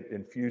where we get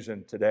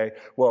infusion today.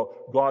 Well,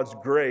 God's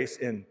grace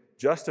in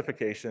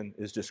justification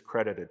is just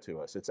credited to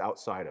us. It's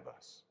outside of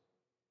us.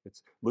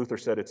 Luther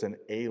said it's an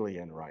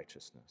alien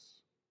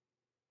righteousness.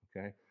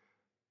 Okay?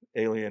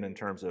 Alien in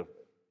terms of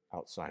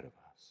outside of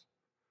us.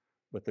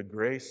 But the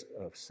grace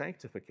of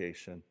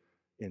sanctification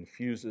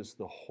infuses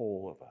the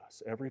whole of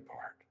us, every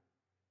part.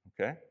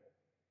 Okay?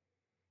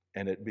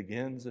 And it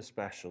begins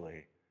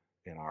especially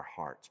in our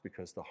hearts,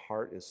 because the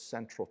heart is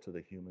central to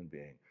the human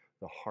being.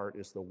 The heart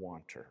is the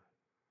wanter.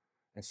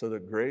 And so the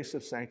grace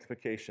of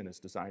sanctification is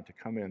designed to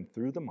come in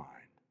through the mind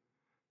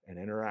and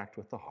interact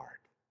with the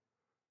heart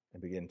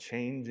and begin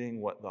changing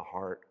what the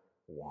heart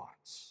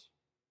wants.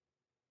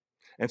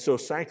 And so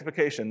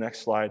sanctification,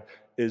 next slide,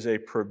 is a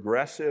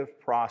progressive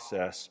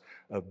process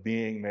of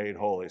being made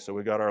holy. So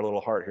we got our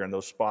little heart here, and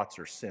those spots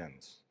are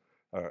sins.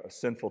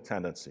 Sinful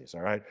tendencies,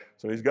 all right?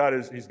 So he's got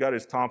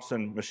his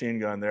Thompson machine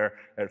gun there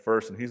at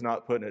first, and he's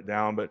not putting it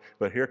down,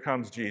 but here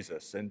comes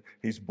Jesus, and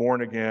he's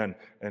born again,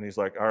 and he's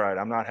like, all right,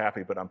 I'm not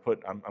happy, but I'm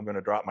going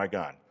to drop my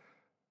gun.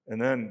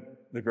 And then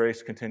the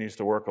grace continues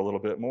to work a little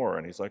bit more,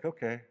 and he's like,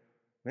 okay,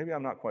 maybe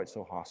I'm not quite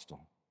so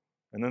hostile.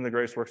 And then the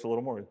grace works a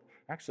little more.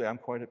 Actually, I'm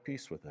quite at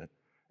peace with it.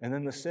 And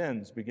then the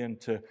sins begin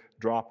to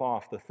drop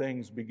off. The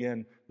things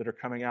that are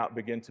coming out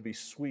begin to be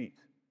sweet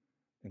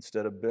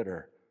instead of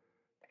bitter.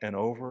 And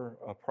over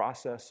a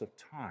process of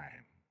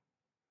time,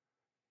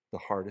 the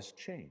heart is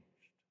changed.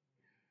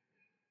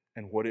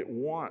 And what it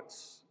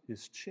wants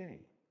is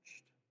changed.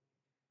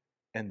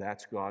 And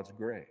that's God's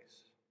grace.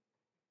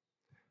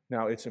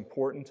 Now, it's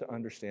important to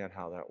understand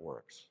how that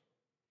works.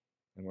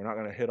 And we're not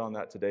going to hit on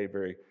that today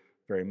very,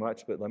 very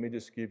much, but let me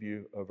just give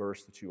you a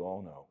verse that you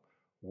all know.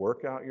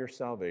 Work out your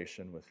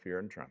salvation with fear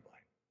and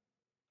trembling,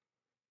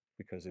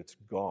 because it's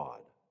God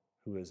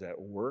who is at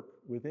work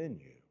within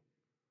you,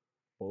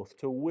 both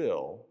to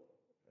will,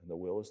 and the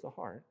will is the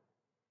heart,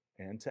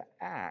 and to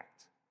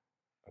act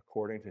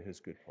according to his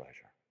good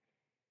pleasure.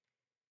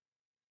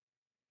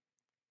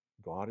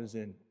 God is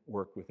in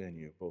work within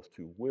you, both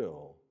to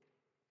will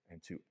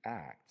and to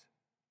act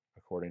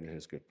according to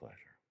his good pleasure.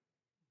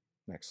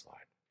 Next slide.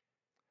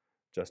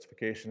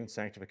 Justification and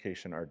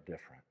sanctification are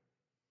different,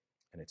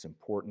 and it's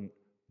important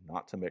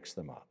not to mix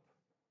them up.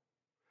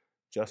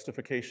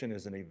 Justification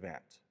is an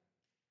event.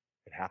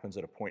 It happens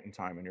at a point in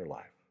time in your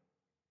life.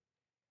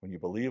 When you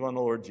believe on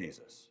the Lord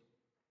Jesus,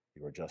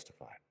 you are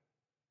justified.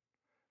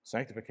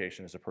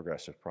 Sanctification is a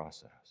progressive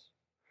process.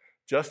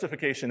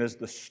 Justification is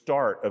the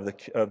start of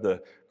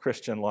the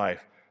Christian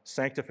life.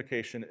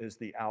 Sanctification is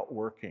the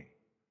outworking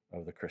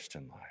of the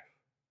Christian life.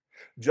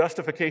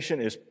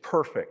 Justification is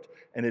perfect,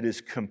 and it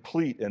is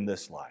complete in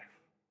this life.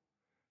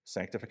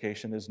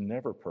 Sanctification is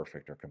never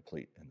perfect or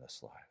complete in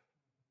this life.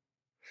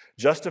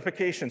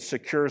 Justification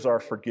secures our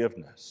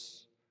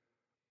forgiveness.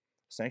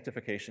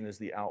 Sanctification is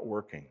the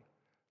outworking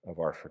of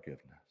our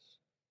forgiveness.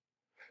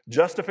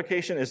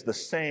 Justification is the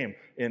same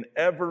in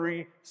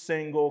every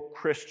single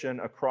Christian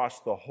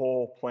across the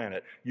whole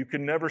planet. You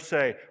can never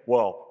say,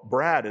 well,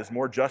 Brad is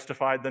more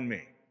justified than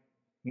me.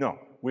 No,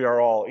 we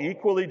are all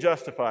equally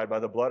justified by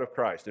the blood of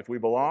Christ. If we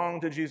belong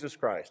to Jesus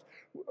Christ,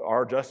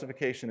 our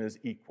justification is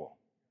equal.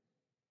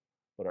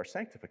 But our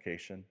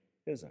sanctification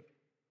isn't.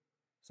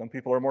 Some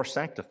people are more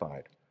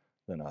sanctified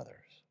than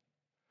others.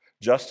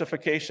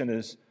 Justification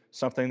is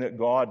something that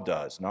God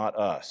does, not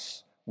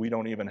us. We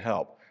don't even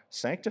help.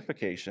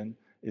 Sanctification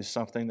is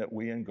something that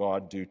we and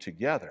God do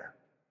together,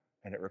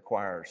 and it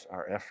requires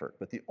our effort.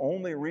 But the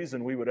only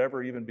reason we would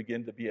ever even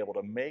begin to be able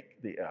to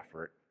make the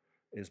effort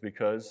is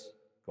because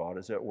God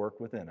is at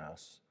work within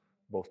us,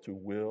 both to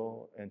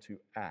will and to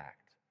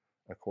act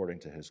according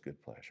to his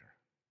good pleasure.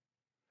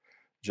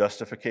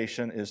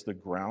 Justification is the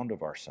ground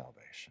of our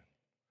salvation.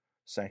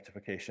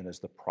 Sanctification is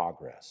the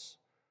progress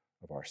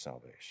of our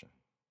salvation.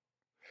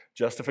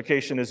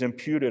 Justification is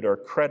imputed or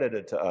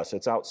credited to us.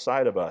 It's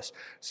outside of us.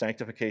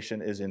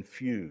 Sanctification is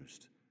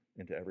infused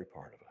into every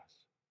part of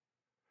us.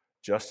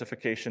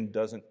 Justification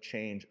doesn't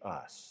change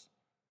us.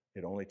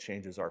 It only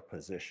changes our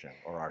position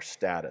or our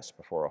status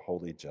before a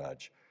holy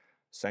judge.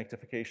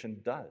 Sanctification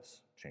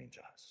does change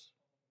us.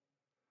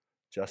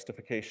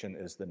 Justification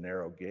is the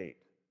narrow gate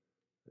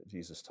that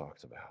Jesus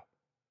talked about.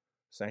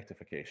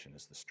 Sanctification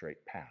is the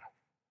straight path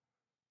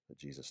that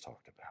Jesus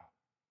talked about.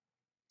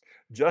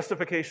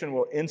 Justification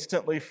will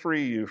instantly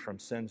free you from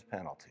sin's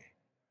penalty.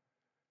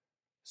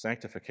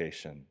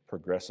 Sanctification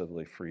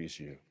progressively frees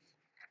you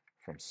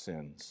from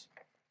sin's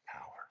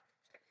power.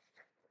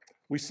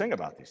 We sing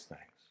about these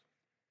things.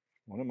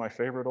 One of my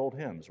favorite old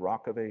hymns,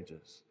 Rock of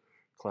Ages,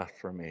 cleft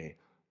for me,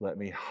 let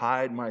me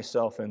hide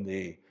myself in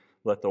thee.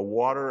 Let the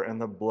water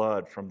and the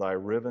blood from thy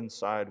riven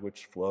side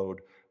which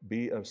flowed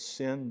be of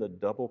sin the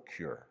double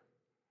cure.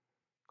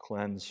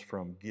 Cleanse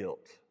from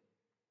guilt.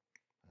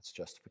 That's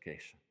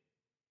justification.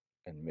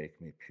 And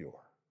make me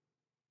pure.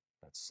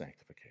 That's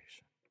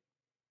sanctification.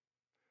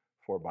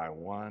 For by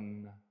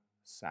one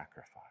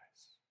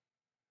sacrifice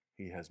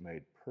he has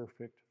made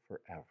perfect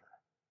forever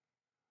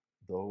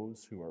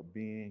those who are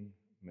being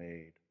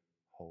made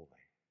holy.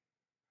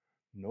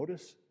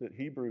 Notice that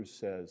Hebrews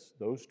says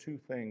those two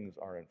things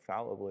are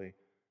infallibly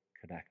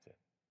connected.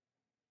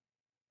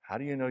 How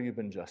do you know you've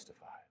been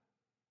justified?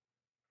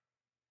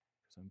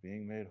 Because I'm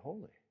being made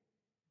holy.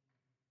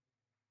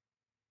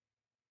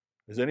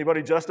 Is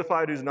anybody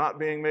justified who's not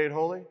being made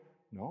holy?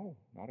 No,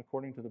 not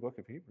according to the book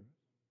of Hebrews.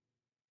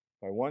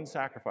 By one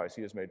sacrifice,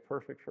 he has made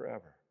perfect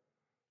forever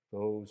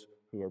those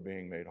who are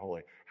being made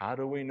holy. How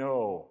do we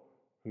know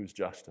who's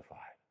justified?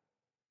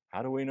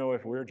 How do we know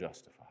if we're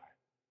justified?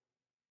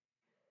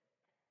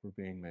 We're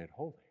being made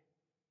holy.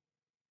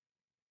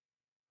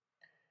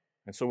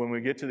 And so when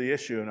we get to the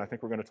issue, and I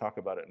think we're going to talk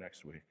about it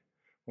next week,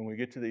 when we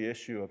get to the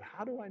issue of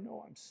how do I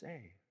know I'm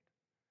saved?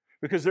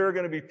 Because there are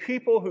going to be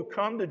people who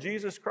come to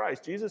Jesus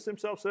Christ. Jesus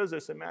himself says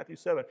this in Matthew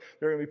 7.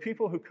 There are going to be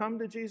people who come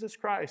to Jesus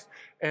Christ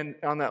and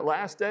on that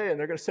last day, and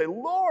they're going to say,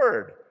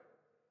 Lord,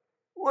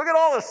 look at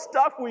all the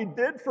stuff we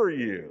did for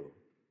you.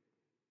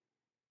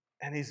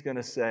 And he's going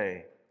to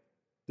say,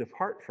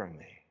 depart from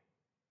me.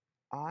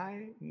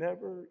 I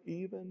never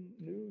even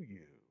knew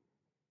you.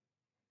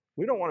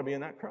 We don't want to be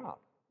in that crowd,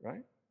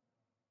 right?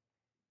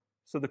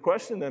 So the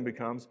question then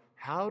becomes,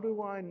 how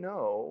do I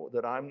know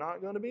that I'm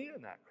not going to be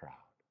in that crowd?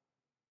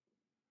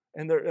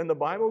 And the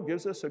Bible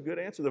gives us a good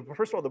answer.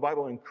 First of all, the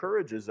Bible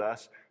encourages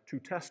us to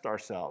test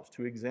ourselves,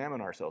 to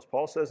examine ourselves.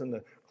 Paul says in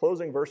the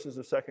closing verses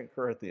of 2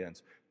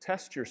 Corinthians,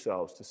 test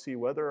yourselves to see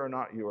whether or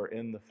not you are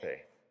in the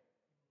faith.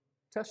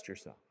 Test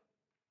yourself.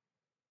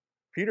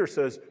 Peter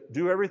says,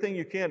 do everything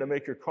you can to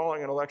make your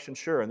calling and election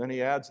sure. And then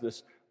he adds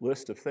this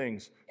list of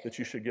things that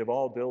you should give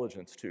all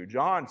diligence to.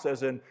 John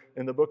says in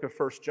the book of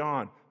 1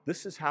 John,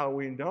 this is how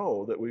we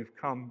know that we've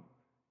come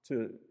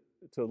to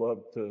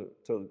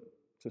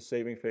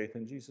saving faith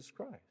in Jesus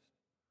Christ,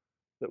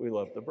 that we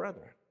love the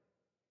brethren.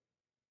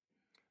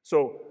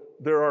 So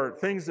there are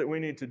things that we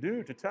need to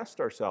do to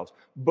test ourselves.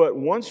 But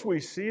once we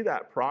see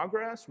that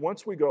progress,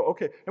 once we go,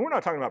 okay, and we're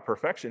not talking about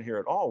perfection here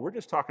at all. We're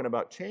just talking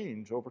about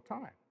change over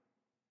time.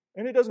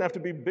 And it doesn't have to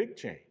be big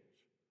change,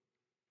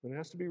 but it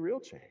has to be real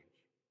change.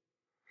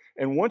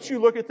 And once you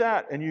look at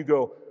that and you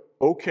go,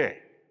 okay,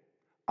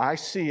 I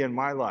see in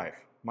my life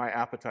my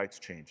appetites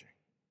changing.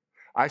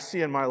 I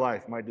see in my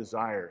life my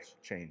desires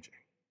changing.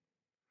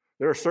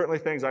 There are certainly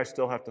things I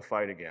still have to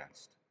fight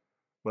against,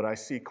 but I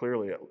see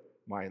clearly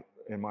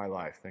in my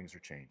life things are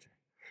changing.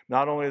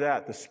 Not only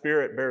that, the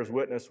Spirit bears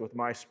witness with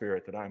my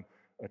spirit that I'm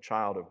a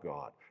child of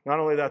God. Not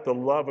only that, the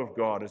love of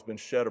God has been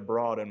shed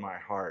abroad in my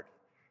heart,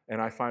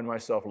 and I find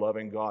myself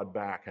loving God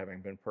back, having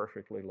been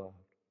perfectly loved.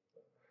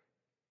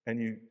 And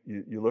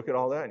you look at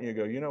all that and you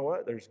go, you know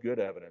what? There's good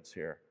evidence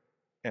here.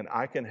 And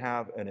I can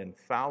have an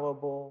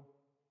infallible,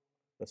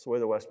 that's the way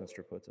the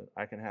Westminster puts it,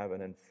 I can have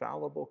an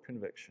infallible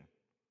conviction.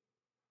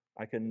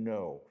 I can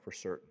know for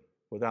certain,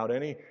 without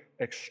any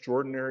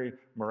extraordinary,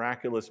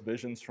 miraculous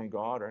visions from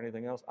God or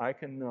anything else, I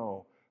can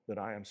know that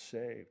I am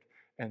saved.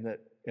 And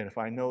if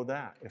I know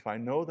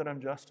that I'm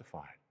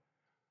justified,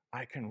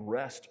 I can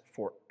rest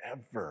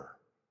forever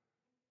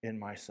in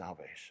my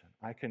salvation.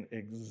 I can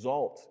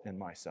exult in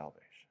my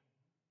salvation.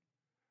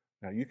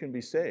 Now, you can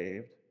be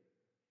saved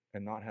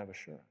and not have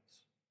assurance.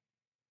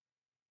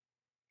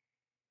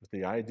 But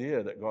the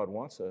idea that God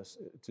wants us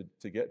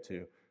to get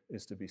to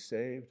is to be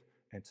saved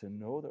and to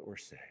know that we're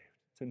saved,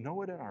 to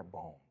know it in our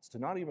bones, to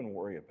not even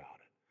worry about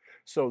it.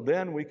 So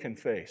then we can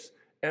face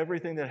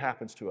everything that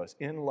happens to us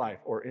in life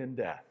or in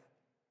death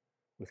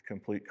with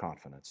complete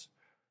confidence.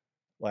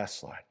 Last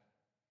slide.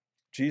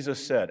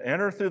 Jesus said,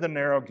 enter through the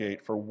narrow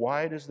gate, for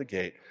wide is the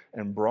gate,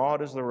 and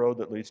broad is the road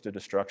that leads to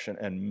destruction,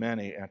 and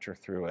many enter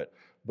through it.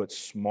 But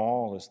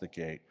small is the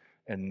gate,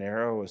 and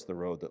narrow is the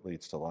road that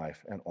leads to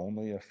life, and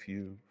only a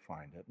few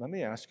find it. Let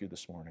me ask you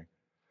this morning,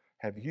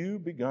 have you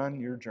begun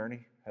your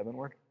journey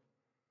heavenward?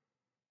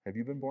 Have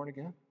you been born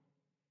again?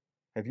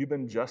 Have you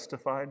been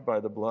justified by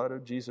the blood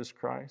of Jesus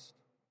Christ?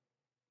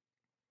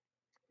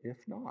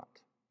 If not,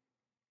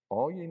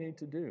 all you need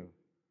to do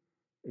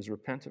is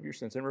repent of your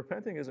sins. And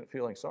repenting isn't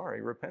feeling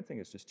sorry. Repenting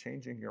is just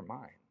changing your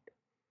mind.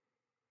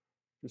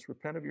 Just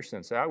repent of your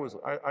sins. Say,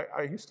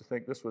 I used to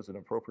think this was an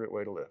appropriate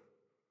way to live.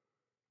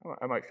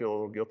 I might feel a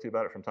little guilty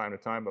about it from time to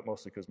time, but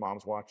mostly because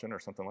mom's watching or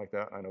something like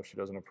that. I know she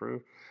doesn't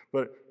approve.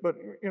 But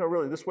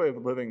really, this way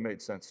of living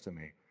made sense to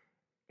me.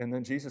 And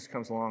then Jesus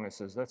comes along and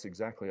says, that's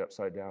exactly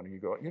upside down. And you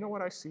go, you know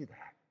what? I see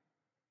that.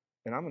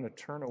 And I'm going to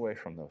turn away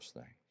from those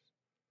things.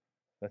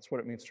 That's what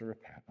it means to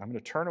repent. I'm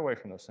going to turn away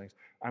from those things.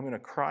 I'm going to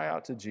cry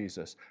out to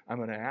Jesus. I'm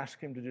going to ask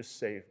him to just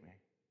save me.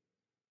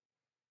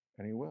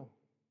 And he will.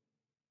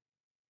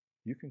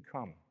 You can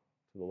come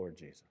to the Lord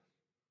Jesus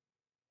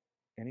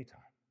anytime.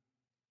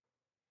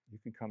 You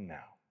can come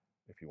now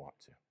if you want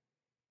to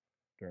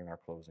during our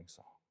closing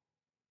song.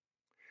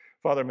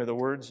 Father, may the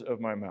words of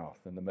my mouth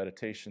and the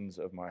meditations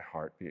of my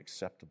heart be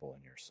acceptable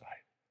in your sight,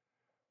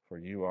 for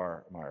you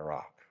are my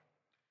rock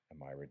and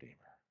my redeemer.